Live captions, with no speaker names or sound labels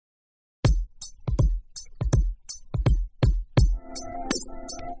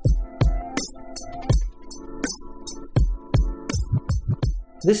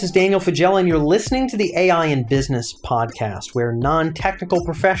This is Daniel Fagella, and you're listening to the AI in Business podcast, where non-technical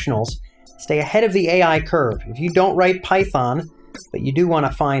professionals stay ahead of the AI curve. If you don't write Python, but you do want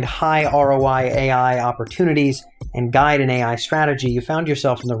to find high ROI AI opportunities and guide an AI strategy, you found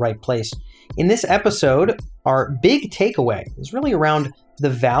yourself in the right place. In this episode, our big takeaway is really around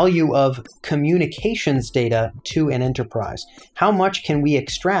the value of communications data to an enterprise. How much can we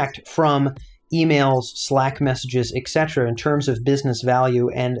extract from emails, Slack messages, etc. in terms of business value?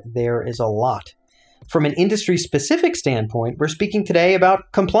 And there is a lot. From an industry-specific standpoint, we're speaking today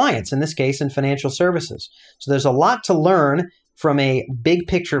about compliance, in this case in financial services. So there's a lot to learn from a big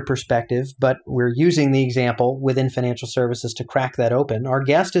picture perspective, but we're using the example within financial services to crack that open. Our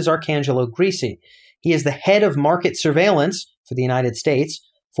guest is Arcangelo Grisi. He is the head of market surveillance for the United States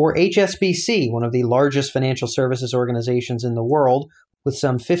for HSBC, one of the largest financial services organizations in the world, with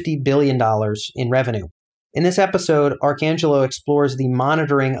some $50 billion in revenue. In this episode, Arcangelo explores the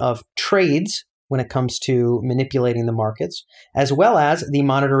monitoring of trades when it comes to manipulating the markets, as well as the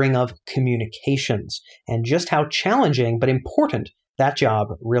monitoring of communications, and just how challenging but important that job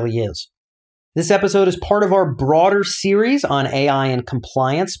really is. This episode is part of our broader series on AI and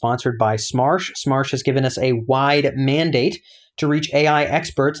compliance, sponsored by Smarsh. Smarsh has given us a wide mandate to reach AI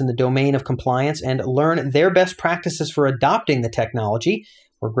experts in the domain of compliance and learn their best practices for adopting the technology.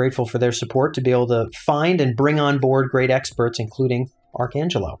 We're grateful for their support to be able to find and bring on board great experts, including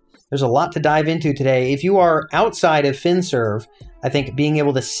Arcangelo. There's a lot to dive into today. If you are outside of FinServ, I think being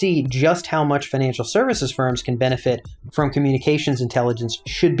able to see just how much financial services firms can benefit from communications intelligence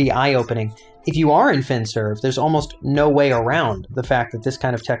should be eye-opening. If you are in FinServ, there's almost no way around the fact that this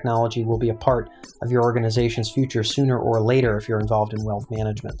kind of technology will be a part of your organization's future sooner or later if you're involved in wealth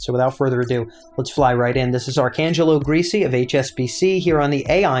management. So without further ado, let's fly right in. This is Arcangelo Grisi of HSBC here on the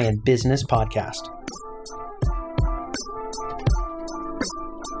AI in Business podcast.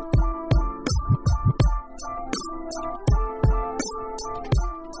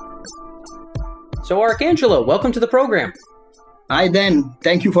 So Arcangelo, welcome to the program. Hi, Dan.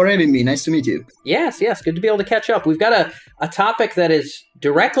 Thank you for having me. Nice to meet you. Yes. Good to be able to catch up. We've got a topic that is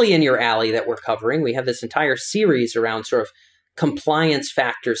directly in your alley that we're covering. We have this entire series around sort of compliance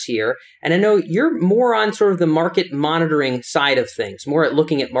factors here. And I know you're more on sort of the market monitoring side of things, more at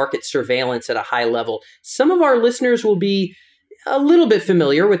looking at market surveillance at a high level. Some of our listeners will be a little bit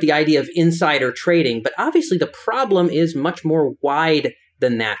familiar with the idea of insider trading, but obviously the problem is much more wide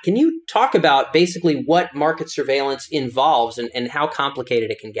than that. Can you talk about basically what market surveillance involves and how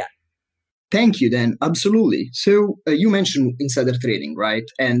complicated it can get? Thank you, Dan. Absolutely. So you mentioned insider trading, right?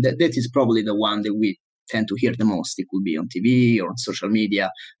 And that is probably the one that we tend to hear the most. It could be on TV or on social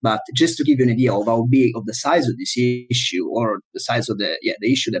media. But just to give you an idea of how big of the size of this issue or the size of the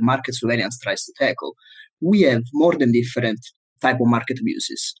issue that market surveillance tries to tackle, we have more than different type of market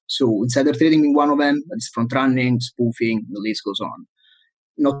abuses. So insider trading is one of them. That is front running, spoofing, the list goes on.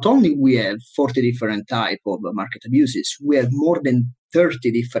 Not only we have 40 different type of market abuses, we have more than 30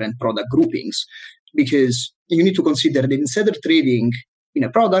 different product groupings, because you need to consider that insider trading in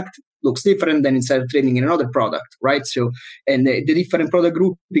a product looks different than insider trading in another product, right? So, and the different product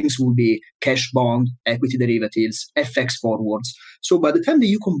groupings will be cash bond, equity derivatives, FX forwards. So by the time that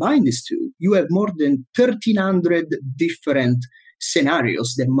you combine these two, you have more than 1,300 different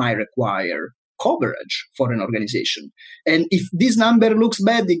scenarios that might require coverage for an organization. And if this number looks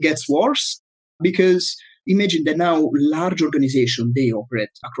bad, it gets worse, because imagine that now large organizations, they operate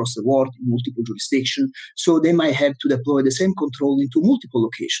across the world in multiple jurisdictions, so they might have to deploy the same control into multiple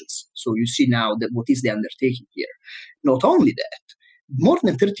locations. So you see now that what is the undertaking here. Not only that, more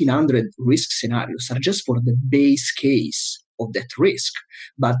than 1,300 risk scenarios are just for the base case of that risk,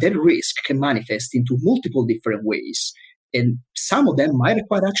 but that risk can manifest into multiple different ways. And some of them might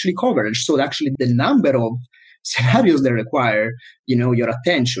require actually coverage. So actually the number of scenarios that require, your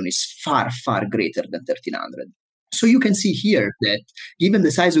attention is far, far greater than 1,300. So you can see here that given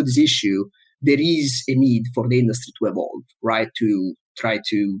the size of this issue, there is a need for the industry to evolve, right? To try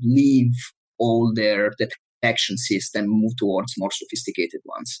to leave all their detection system, move towards more sophisticated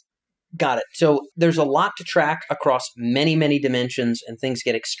ones. Got it. So there's a lot to track across many, many dimensions, and things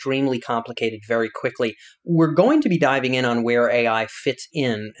get extremely complicated very quickly. We're going to be diving in on where AI fits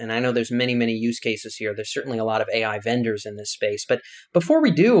in, and I know there's many, many use cases here. There's certainly a lot of AI vendors in this space. But before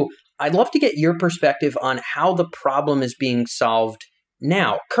we do, I'd love to get your perspective on how the problem is being solved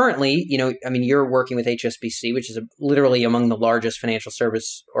now. Currently, you're working with HSBC, which is literally among the largest financial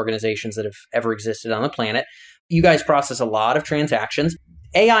service organizations that have ever existed on the planet. You guys process a lot of transactions.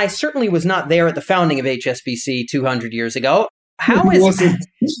 AI certainly was not there at the founding of HSBC 200 years ago. How is it?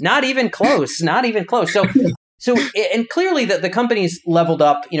 Not even close, not even close. So So, and clearly the company's leveled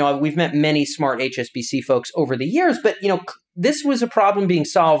up. We've met many smart HSBC folks over the years, but, this was a problem being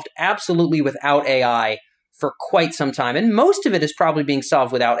solved absolutely without AI for quite some time. And most of it is probably being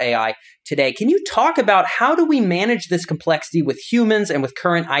solved without AI today. Can you talk about how do we manage this complexity with humans and with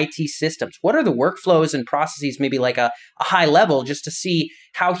current IT systems? What are the workflows and processes, maybe like a high level, just to see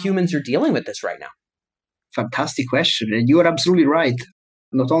how humans are dealing with this right now? Fantastic question. And you are absolutely right.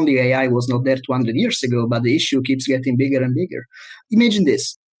 Not only AI was not there 200 years ago, but the issue keeps getting bigger and bigger. Imagine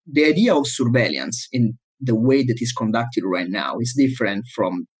this. The idea of surveillance in the way that is conducted right now is different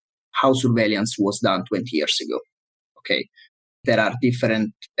from how surveillance was done 20 years ago. Okay. There are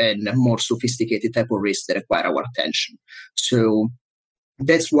different and more sophisticated type of risks that require our attention. So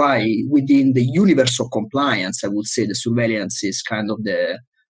that's why within the universe of compliance, I would say the surveillance is kind of the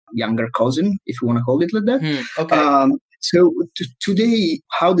younger cousin, if you want to call it like that. Okay. So today,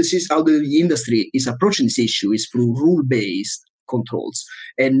 how the industry is approaching this issue is through rule-based controls,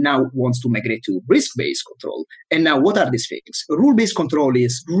 and now wants to migrate to risk-based control. And now, what are these things? Rule-based control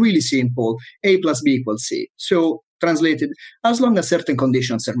is really simple: A plus B equals C. So translated, as long as certain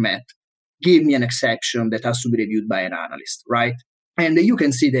conditions are met, give me an exception that has to be reviewed by an analyst, right? And you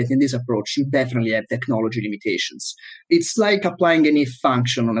can see that in this approach, you definitely have technology limitations. It's like applying an if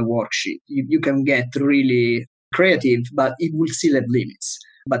function on a worksheet. You can get really creative, but it will still have limits.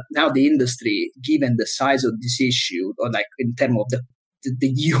 But now the industry, given the size of this issue, or like in terms of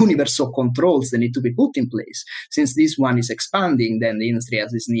the universe of controls that need to be put in place, since this one is expanding, then the industry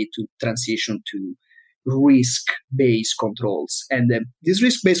has this need to transition to risk-based controls. And these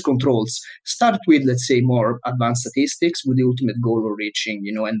risk-based controls start with, let's say, more advanced statistics with the ultimate goal of reaching,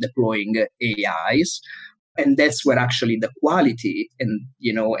 and deploying AIs. And that's where actually the quality and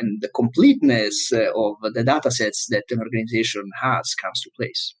the completeness of the data sets that an organization has comes to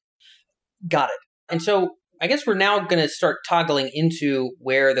place. Got it. And so I guess we're now going to start toggling into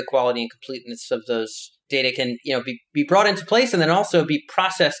where the quality and completeness of those data can be brought into place, and then also be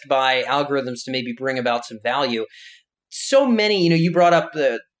processed by algorithms to maybe bring about some value. So many, you brought up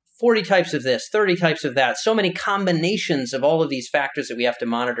the 40 types of this, 30 types of that, so many combinations of all of these factors that we have to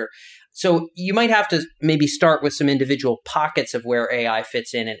monitor. So you might have to maybe start with some individual pockets of where AI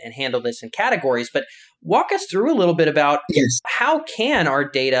fits in and handle this in categories, but walk us through a little bit about how can our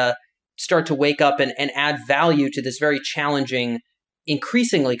data start to wake up and add value to this very challenging,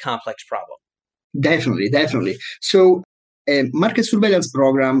 increasingly complex problem? Definitely. So a market surveillance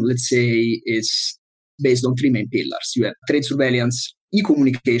program, let's say, is based on three main pillars. You have trade surveillance,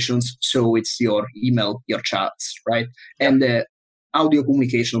 e-communications, so it's your email, your chats, right? And audio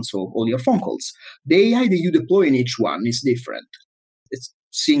communication, so all your phone calls. The AI that you deploy in each one is different. It's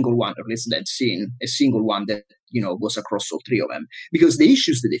single one, or at least that's seen a single one that goes across all three of them, because the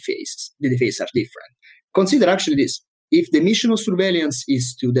issues that they face are different. Consider actually this: if the mission of surveillance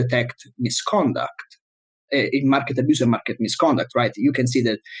is to detect misconduct in market abuse and market misconduct, right? You can see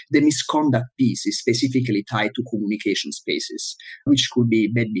that the misconduct piece is specifically tied to communication spaces, which could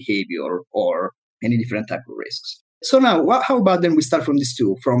be bad behavior or any different type of risks. So now, how about then we start from these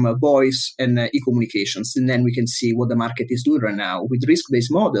two, from voice and e-communications, and then we can see what the market is doing right now with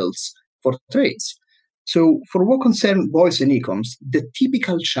risk-based models for trades. So for what concerns voice and e-coms, the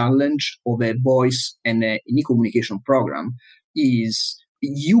typical challenge of a voice and an e-communication program is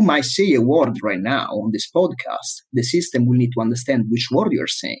you might say a word right now on this podcast. The system will need to understand which word you're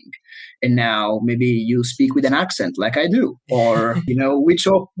saying. And now maybe you speak with an accent like I do, or, which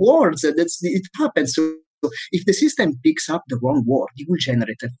of words it happens. So if the system picks up the wrong word, it will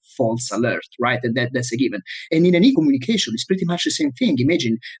generate a false alert, right? And that's a given. And in an e-communication, it's pretty much the same thing.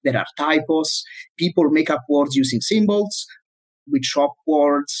 Imagine there are typos, people make up words using symbols, we chop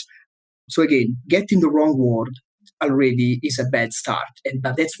words. So again, getting the wrong word already is a bad start.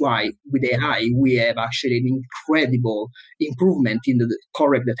 But that's why with AI, we have actually an incredible improvement in the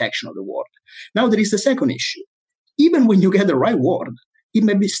correct detection of the word. Now there is the second issue. Even when you get the right word, it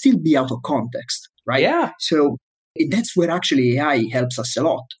may still be out of context, right? Yeah. So that's where actually AI helps us a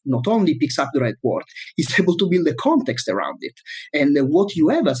lot. Not only picks up the right word, it's able to build the context around it. And what you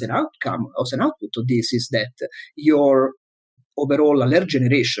have as an outcome, as an output of this is that your overall alert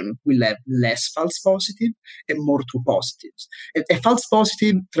generation will have less false positive and more true positives. A false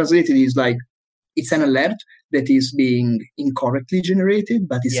positive translated is like, it's an alert that is being incorrectly generated,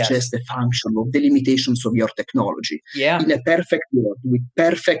 but it's just a function of the limitations of your technology. Yeah. In a perfect world, with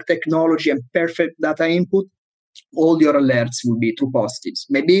perfect technology and perfect data input, All your alerts will be true positives.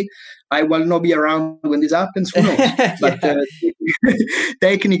 Maybe I will not be around when this happens. Who knows? But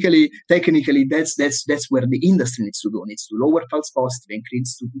technically, that's where the industry needs to go. It needs to lower false positive and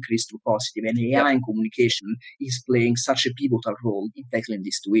increase true positive. And AI in communication is playing such a pivotal role in tackling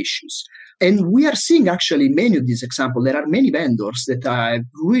these two issues. And we are seeing actually many of these examples. There are many vendors that have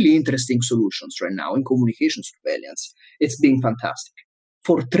really interesting solutions right now in communication surveillance. It's been fantastic.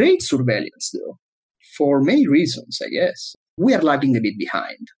 For trade surveillance, though, for many reasons, I guess, we are lagging a bit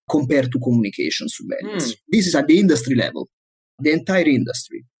behind compared to communication surveillance. This is at the industry level, the entire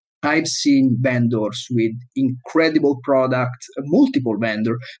industry. I've seen vendors with incredible products, multiple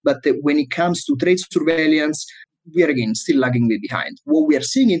vendors, but when it comes to trade surveillance, we are again still lagging a bit behind. What we are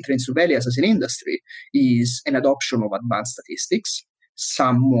seeing in trade surveillance as an industry is an adoption of advanced statistics,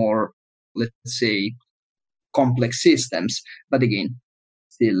 some more, let's say, complex systems, but again,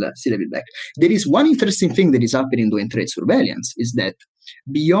 still a bit back. There is one interesting thing that is happening in trade surveillance is that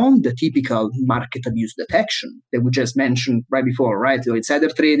beyond the typical market abuse detection that we just mentioned right before, right? So insider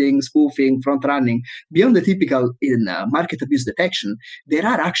trading, spoofing, front running. Beyond the typical market abuse detection, there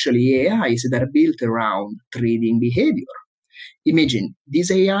are actually AIs that are built around trading behavior. Imagine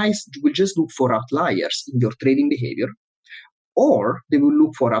these AIs will just look for outliers in your trading behavior, or they will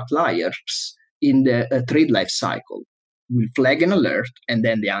look for outliers in the trade life cycle. Will flag an alert, and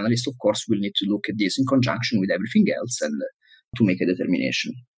then the analyst, of course, will need to look at this in conjunction with everything else and to make a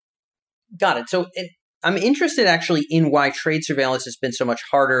determination. Got it. So I'm interested actually in why trade surveillance has been so much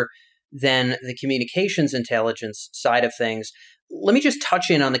harder than the communications intelligence side of things. Let me just touch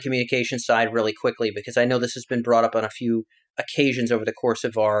in on the communication side really quickly, because I know this has been brought up on a few occasions over the course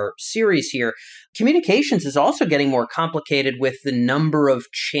of our series here. Communications is also getting more complicated with the number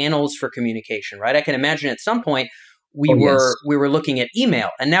of channels for communication, right? I can imagine at some point we were looking at email,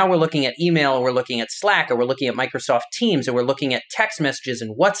 and now we're looking at email, and we're looking at Slack, or we're looking at Microsoft Teams, and we're looking at text messages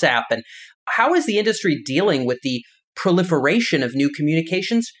and WhatsApp. And how is the industry dealing with the proliferation of new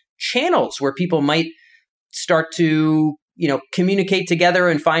communications channels where people might start to, communicate together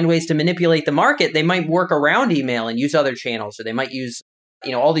and find ways to manipulate the market? They might work around email and use other channels, or they might use,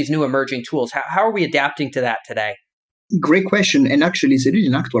 all these new emerging tools. How are we adapting to that today? Great question. And actually, it's a really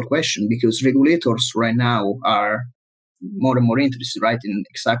an actual question, because regulators right now are more and more interested, right, in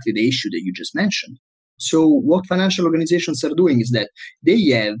exactly the issue that you just mentioned. So what financial organizations are doing is that they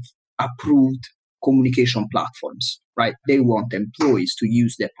have approved communication platforms, right? They want employees to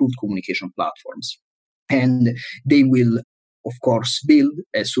use the approved communication platforms. And they will, of course, build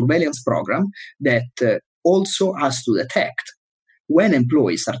a surveillance program that also has to detect when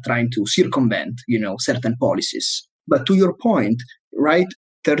employees are trying to circumvent, certain policies. But to your point, right,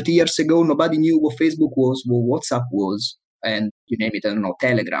 30 years ago, nobody knew what Facebook was, what WhatsApp was, and you name it,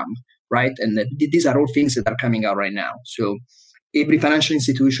 Telegram, right? And these are all things that are coming out right now. So every financial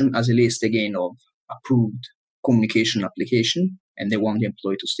institution has a list, again, of approved communication application, and they want the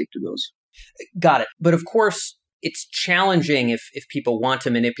employee to stick to those. Got it. But of course, it's challenging if people want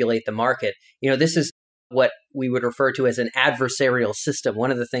to manipulate the market. This is what we would refer to as an adversarial system.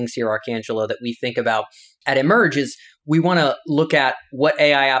 One of the things here, Arcangelo, that we think about at Emerge is we want to look at what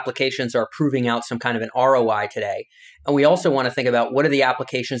AI applications are proving out some kind of an ROI today. And we also want to think about what are the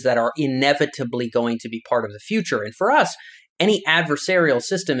applications that are inevitably going to be part of the future. And for us, any adversarial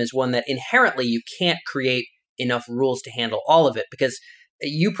system is one that inherently you can't create enough rules to handle all of it, because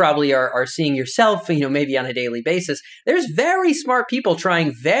you probably are seeing yourself, maybe on a daily basis. There's very smart people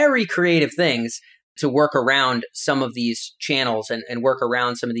trying very creative things to work around some of these channels and work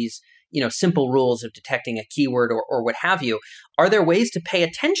around some of these, simple rules of detecting a keyword or what have you. Are there ways to pay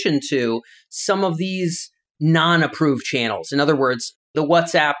attention to some of these non-approved channels? In other words, the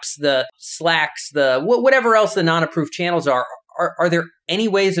WhatsApps, the Slacks, the whatever else the non-approved channels are there any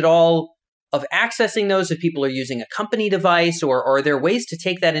ways at all of accessing those if people are using a company device, or are there ways to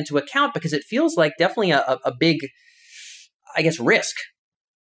take that into account? Because it feels like definitely a big, risk.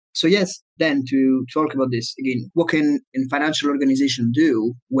 So yes, then to talk about this again, what can a financial organization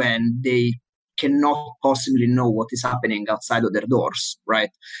do when they cannot possibly know what is happening outside of their doors, right?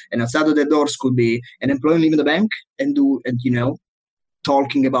 And outside of their doors could be an employee leaving the bank and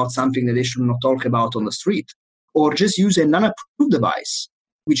talking about something that they should not talk about on the street, or just use a non-approved device,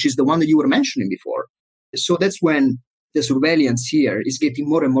 which is the one that you were mentioning before. So that's when the surveillance here is getting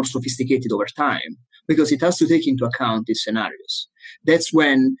more and more sophisticated over time, because it has to take into account these scenarios. That's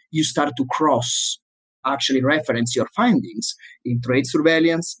when you start to actually reference your findings in trade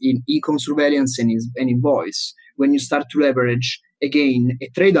surveillance, in e-com surveillance, and in voice. When you start to leverage, again, a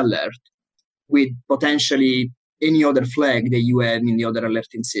trade alert with potentially any other flag that you have in the other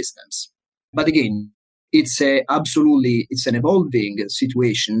alerting systems. But again, it's an evolving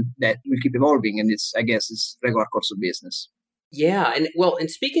situation that will keep evolving, and I guess it's regular course of business. Yeah, and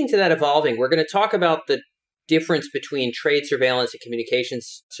speaking to that evolving, we're going to talk about the difference between trade surveillance and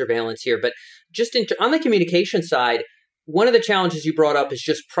communications surveillance here. But just on the communication side, one of the challenges you brought up is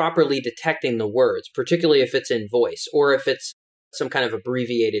just properly detecting the words, particularly if it's in voice or if it's some kind of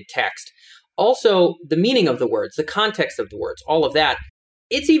abbreviated text. Also, the meaning of the words, the context of the words, all of that.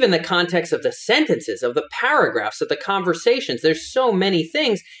 It's even the context of the sentences, of the paragraphs, of the conversations. There's so many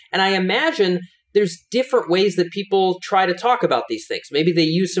things. And I imagine there's different ways that people try to talk about these things. Maybe they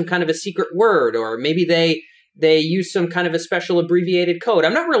use some kind of a secret word, or maybe they use some kind of a special abbreviated code.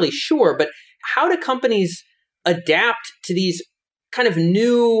 I'm not really sure, but how do companies adapt to these kind of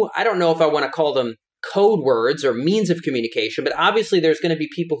new, I don't know if I want to call them code words or means of communication, but obviously there's going to be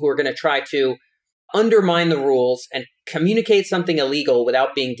people who are going to try to undermine the rules and communicate something illegal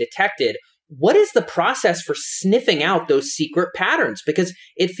without being detected. What is the process for sniffing out those secret patterns? Because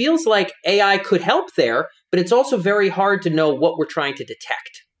it feels like AI could help there, but it's also very hard to know what we're trying to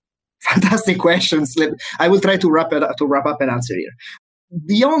detect. Fantastic questions. I will try to wrap up an answer here.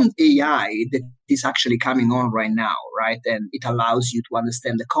 Beyond AI that is actually coming on right now, right? And it allows you to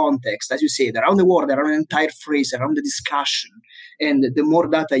understand the context, as you said, around the word, around an entire phrase, around the discussion. And the more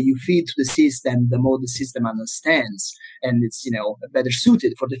data you feed to the system, the more the system understands. And it's, better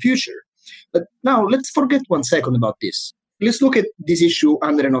suited for the future. But now let's forget 1 second about this. Let's look at this issue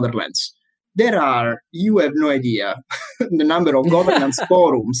under another lens. You have no idea the number of governance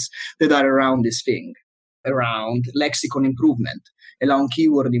forums that are around this thing, around lexicon improvement, around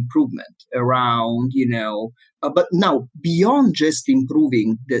keyword improvement, around, but now beyond just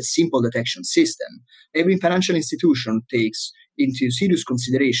improving the simple detection system, every financial institution takes into serious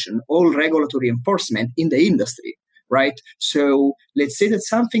consideration all regulatory enforcement in the industry, right? So let's say that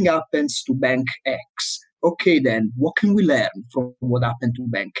something happens to bank X. Okay, then what can we learn from what happened to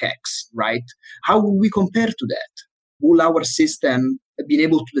bank X, right? How will we compare to that? Will our system be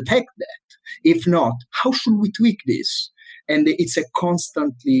able to detect that? If not, how should we tweak this? And it's a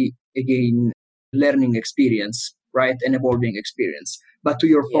constantly, again, learning experience, right? An evolving experience. But to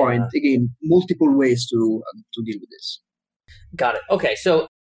your point, again, multiple ways to deal with this. Got it. Okay, so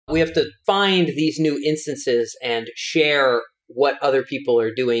we have to find these new instances and share what other people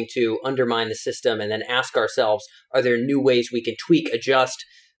are doing to undermine the system, and then ask ourselves, are there new ways we can tweak, adjust,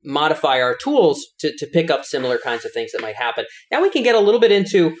 modify our tools to pick up similar kinds of things that might happen? Now we can get a little bit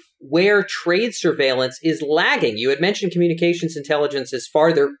into where trade surveillance is lagging. You had mentioned communications intelligence is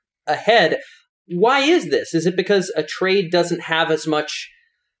farther ahead. Why is this? Is it because a trade doesn't have as much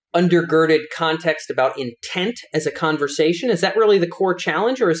undergirded context about intent as a conversation? Is that really the core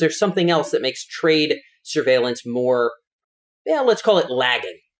challenge, or is there something else that makes trade surveillance more, let's call it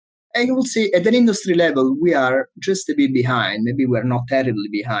lagging? I would say at an industry level, we are just a bit behind. Maybe we're not terribly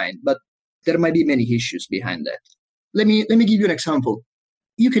behind, but there might be many issues behind that. Let me give you an example.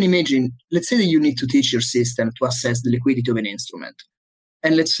 You can imagine, let's say that you need to teach your system to assess the liquidity of an instrument.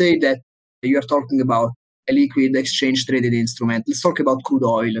 And let's say that you are talking about a liquid exchange traded instrument. Let's talk about crude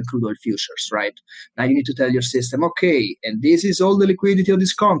oil and crude oil futures, right? Now you need to tell your system, okay, and this is all the liquidity of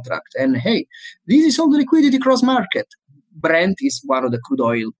this contract. And hey, this is all the liquidity cross market. Brent is one of the crude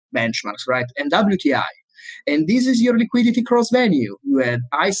oil benchmarks, right? And WTI. And this is your liquidity cross venue. You have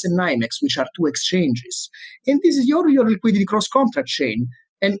ICE and NYMEX, which are two exchanges. And this is your liquidity cross contract chain.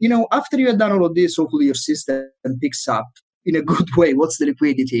 And, after you have done all of this, hopefully your system picks up in a good way what's the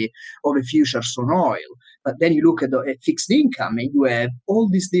liquidity of a futures on oil. But then you look at the fixed income and you have all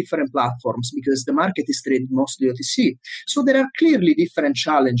these different platforms because the market is traded mostly OTC. So there are clearly different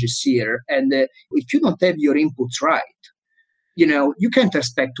challenges here. And if you don't have your inputs right, you can't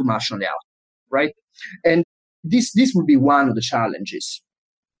expect too much on the output, right? And this would be one of the challenges.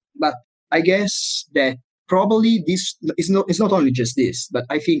 But I guess that probably this is not only just this, but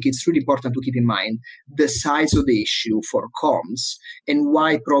I think it's really important to keep in mind the size of the issue for comms and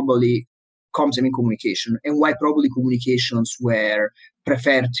why probably comms, communication, and why probably communications were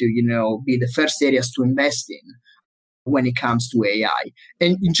preferred to, be the first areas to invest in when it comes to AI.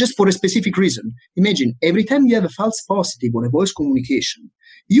 And just for a specific reason, imagine every time you have a false positive on a voice communication,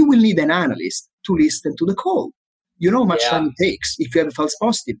 you will need an analyst to listen to the call. You know how much time it takes if you have a false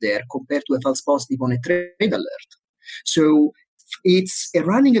positive there compared to a false positive on a trade alert. So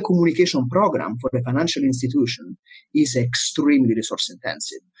running a communication program for a financial institution is extremely resource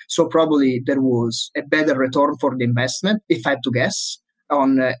intensive. So probably there was a better return for the investment, if I had to guess,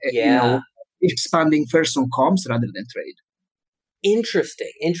 on expanding first on comms rather than trade.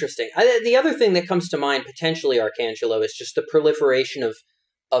 Interesting. The other thing that comes to mind potentially, Arcangelo, is just the proliferation of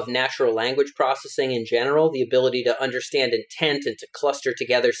of natural language processing in general, the ability to understand intent and to cluster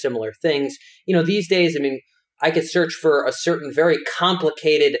together similar things. These days, I could search for a certain very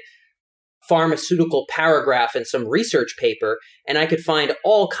complicated pharmaceutical paragraph in some research paper, and I could find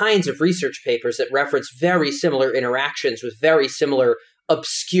all kinds of research papers that reference very similar interactions with very similar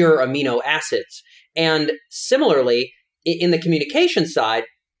obscure amino acids. And similarly, in the communication side,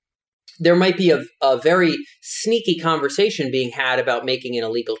 there might be a very sneaky conversation being had about making an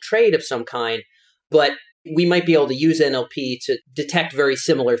illegal trade of some kind, but we might be able to use NLP to detect very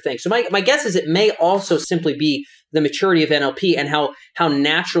similar things. So my guess is it may also simply be the maturity of NLP and how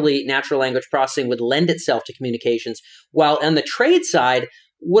naturally natural language processing would lend itself to communications. While on the trade side,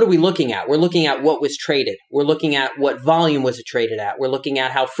 what are we looking at? We're looking at what was traded. We're looking at what volume was it traded at. We're looking at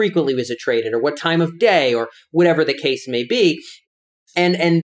how frequently was it traded, or what time of day, or whatever the case may be.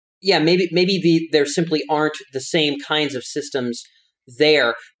 And yeah, maybe there simply aren't the same kinds of systems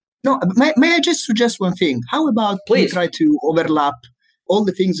there. No, may I just suggest one thing? How about we try to overlap all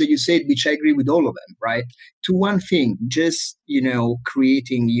the things that you said, which I agree with all of them, right? To one thing, just,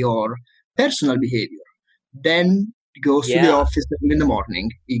 creating your personal behavior. Then goes to the office in the morning.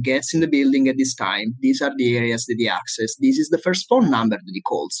 He gets in the building at this time. These are the areas that he accesses. This is the first phone number that he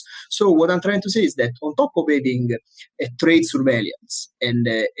calls. So what I'm trying to say is that on top of having a trade surveillance and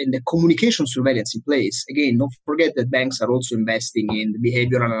the communication surveillance in place, again, don't forget that banks are also investing in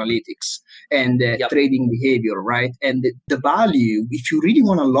behavioral analytics and trading behavior, right? And the value, if you really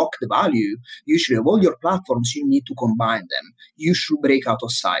want to unlock the value, usually of all your platforms, you need to combine them. You should break out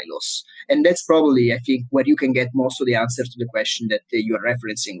of silos. And that's probably, I think, where you can get most of the answer to the question that you are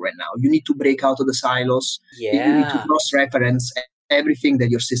referencing right now. You need to break out of the silos. You need to cross-reference everything that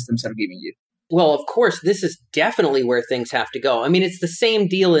your systems are giving you. Well, of course, this is definitely where things have to go. It's the same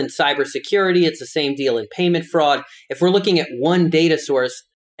deal in cybersecurity. It's the same deal in payment fraud. If we're looking at one data source,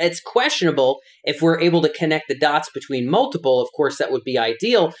 it's questionable if we're able to connect the dots between multiple. Of course, that would be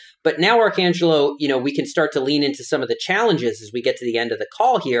ideal. But now, Arcangelo, we can start to lean into some of the challenges as we get to the end of the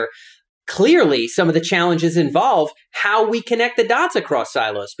call here. Clearly, some of the challenges involve how we connect the dots across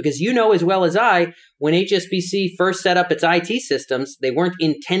silos, because as well as I, when HSBC first set up its IT systems, they weren't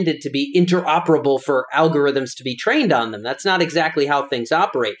intended to be interoperable for algorithms to be trained on them. That's not exactly how things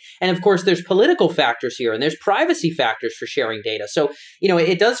operate. And of course, there's political factors here, and there's privacy factors for sharing data. So,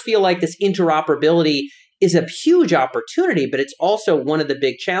 it does feel like this interoperability is a huge opportunity, but it's also one of the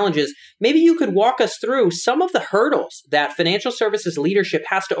big challenges. Maybe you could walk us through some of the hurdles that financial services leadership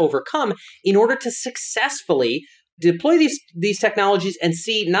has to overcome in order to successfully deploy these technologies and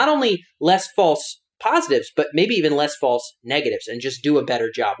see not only less false positives, but maybe even less false negatives, and just do a better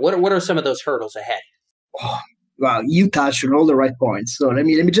job. What are some of those hurdles ahead? Oh, wow, you touched on all the right points. So let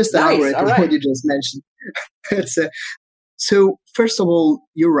me just elaborate on what you just mentioned. So first of all,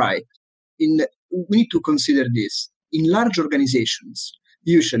 you're right. We need to consider this. In large organizations,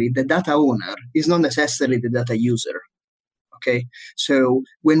 usually the data owner is not necessarily the data user. Okay, so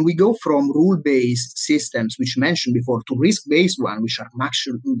when we go from rule-based systems, which I mentioned before, to risk-based ones, which are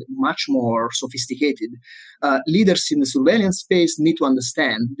much more sophisticated, leaders in the surveillance space need to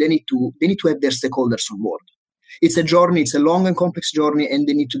understand. They need to have their stakeholders on board. It's a journey. It's a long and complex journey, and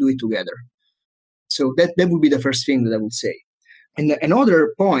they need to do it together. So that would be the first thing that I would say. And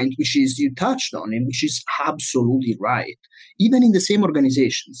another point, which is you touched on, and which is absolutely right, even in the same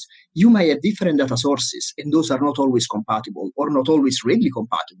organizations, you may have different data sources, and those are not always compatible or not always readily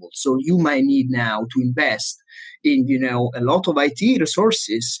compatible. So you might need now to invest in, a lot of IT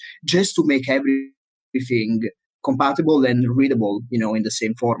resources just to make everything compatible and readable, in the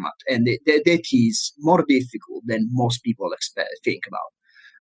same format. And that is more difficult than most people think about.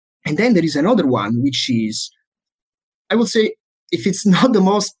 And then there is another one, which is, I would say, if it's not the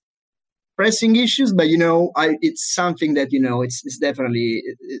most pressing issues, but it's something that it's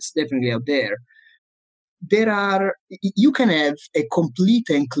definitely out there. You can have a complete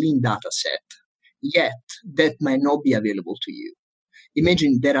and clean data set, yet that might not be available to you.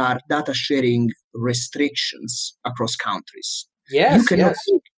 Imagine there are data sharing restrictions across countries. Yes, you cannot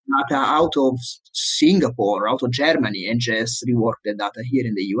take data out of Singapore, out of Germany, and just rework the data here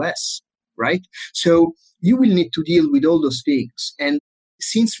in the US, right? So you will need to deal with all those things. And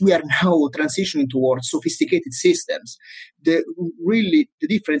since we are now transitioning towards sophisticated systems, the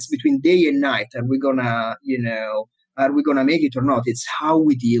difference between day and night, are we gonna make it or not? It's how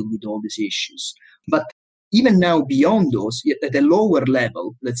we deal with all these issues. But even now, beyond those, at a lower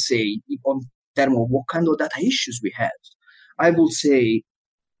level, let's say, on terms of what kind of data issues we have, I will say,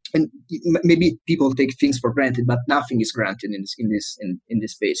 and maybe people take things for granted, but nothing is granted in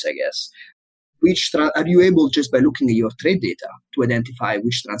this space, I guess. Are you able, just by looking at your trade data, to identify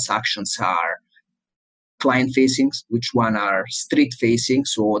which transactions are client-facing, which one are street-facing,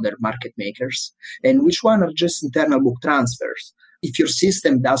 so other market makers, and which one are just internal book transfers? If your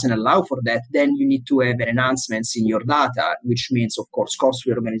system doesn't allow for that, then you need to have enhancements in your data, which means, of course, cost for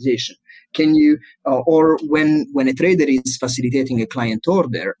your organization. Can you, or when a trader is facilitating a client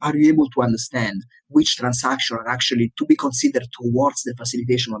order, are you able to understand which transactions are actually to be considered towards the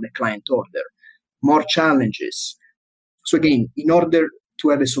facilitation of the client order? More challenges. So again, in order to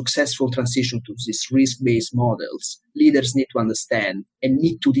have a successful transition to these risk-based models, leaders need to understand and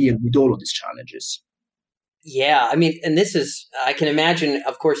need to deal with all of these challenges. Yeah, I mean, and this is, I can imagine,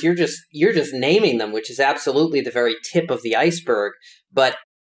 of course, you're just naming them, which is absolutely the very tip of the iceberg. But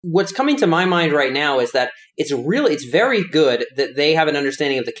what's coming to my mind right now is that it's very good that they have an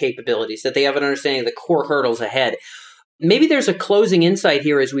understanding of the capabilities, that they have an understanding of the core hurdles ahead. Maybe there's a closing insight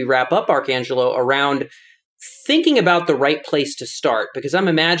here as we wrap up, Arcangelo, around thinking about the right place to start, because I'm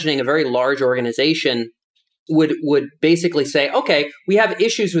imagining a very large organization would basically say, okay, we have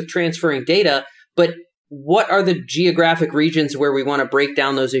issues with transferring data, but what are the geographic regions where we want to break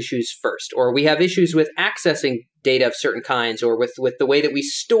down those issues first? Or we have issues with accessing data of certain kinds, or with the way that we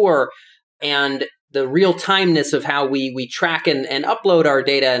store and the real timeness of how we track and upload our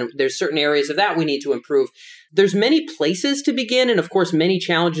data. And there's certain areas of that we need to improve. There's many places to begin, and of course, many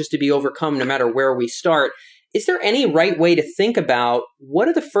challenges to be overcome no matter where we start. Is there any right way to think about what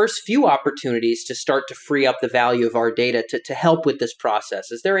are the first few opportunities to start to free up the value of our data to help with this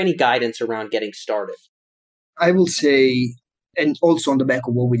process? Is there any guidance around getting started? I will say, and also on the back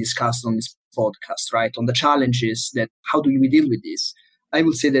of what we discussed on this podcast, right, on the challenges that how do we deal with this, I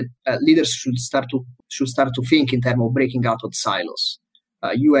will say that leaders should start to think in terms of breaking out of silos.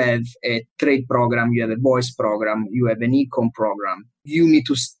 You have a trade program, you have a voice program, you have an e-com program. You need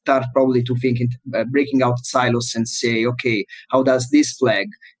to start probably to think in breaking out silos and say, okay, how does this flag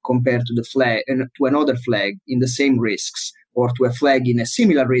compare to the flag and to another flag in the same risks, or to a flag in a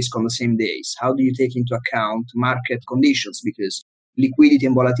similar risk on the same days? How do you take into account market conditions? Because liquidity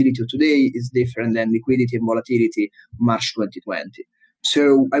and volatility of today is different than liquidity and volatility March 2020.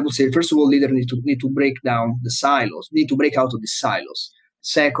 So I would say, first of all, leaders need to break down the silos, need to break out of the silos.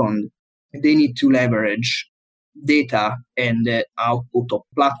 Second, they need to leverage data and output of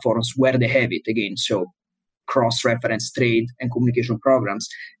platforms where they have it again. So cross-reference trade and communication programs,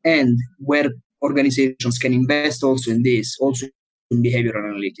 and where organizations can invest also in this, also in behavioral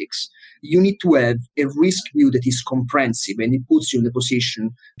analytics. You need to have a risk view that is comprehensive, and it puts you in the position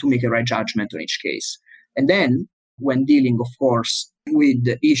to make a right judgment on each case. And then, when dealing, of course, with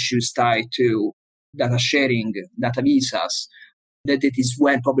the issues tied to data sharing, data visas, that it is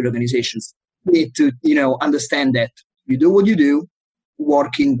when public organizations need to, understand that you do what you do,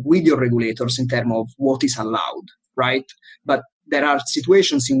 working with your regulators in terms of what is allowed, right? But there are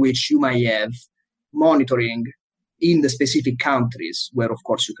situations in which you might have monitoring in the specific countries where, of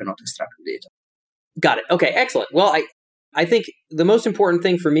course, you cannot extract the data. Got it. Okay, excellent. Well, I think the most important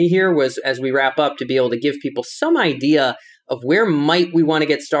thing for me here was, as we wrap up, to be able to give people some idea of where might we want to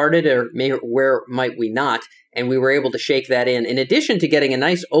get started, or where might we not. And we were able to shake that in addition to getting a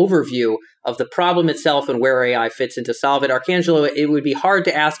nice overview of the problem itself and where AI fits in to solve it. Arcangelo, it would be hard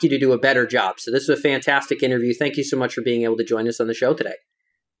to ask you to do a better job. So this was a fantastic interview. Thank you so much for being able to join us on the show today.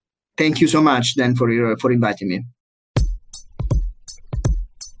 Thank you so much, Dan, for inviting me.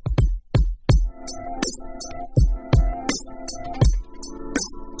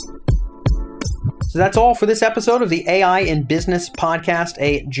 So that's all for this episode of the AI in Business podcast.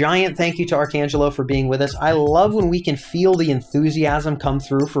 A giant thank you to Arcangelo for being with us. I love when we can feel the enthusiasm come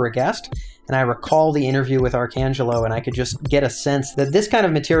through for a guest. And I recall the interview with Arcangelo, and I could just get a sense that this kind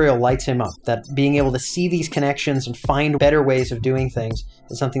of material lights him up, that being able to see these connections and find better ways of doing things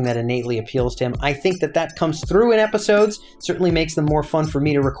is something that innately appeals to him. I think that comes through in episodes, certainly makes them more fun for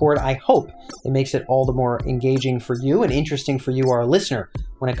me to record. I hope it makes it all the more engaging for you and interesting for you, our listener,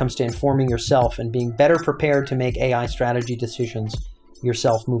 when it comes to informing yourself and being better prepared to make AI strategy decisions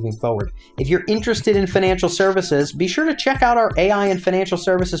yourself moving forward. If you're interested in financial services, be sure to check out our AI and Financial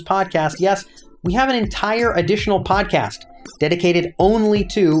Services podcast. Yes, we have an entire additional podcast dedicated only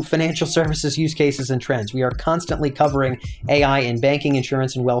to financial services use cases and trends. We are constantly covering AI in banking,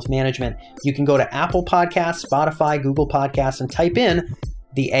 insurance, and wealth management. You can go to Apple Podcasts, Spotify, Google Podcasts, and type in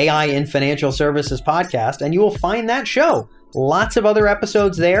the AI in Financial Services podcast, and you will find that show. Lots of other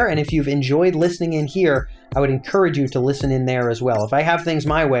episodes there, and if you've enjoyed listening in here, I would encourage you to listen in there as well. If I have things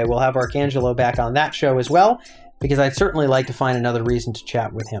my way, we'll have Arcangelo back on that show as well. because I'd certainly like to find another reason to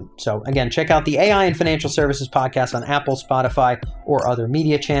chat with him. So again, check out the AI and Financial Services podcast on Apple, Spotify, or other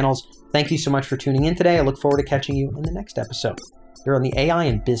media channels. Thank you so much for tuning in today. I look forward to catching you in the next episode. You're on the AI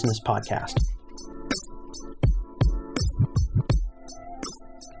and Business podcast.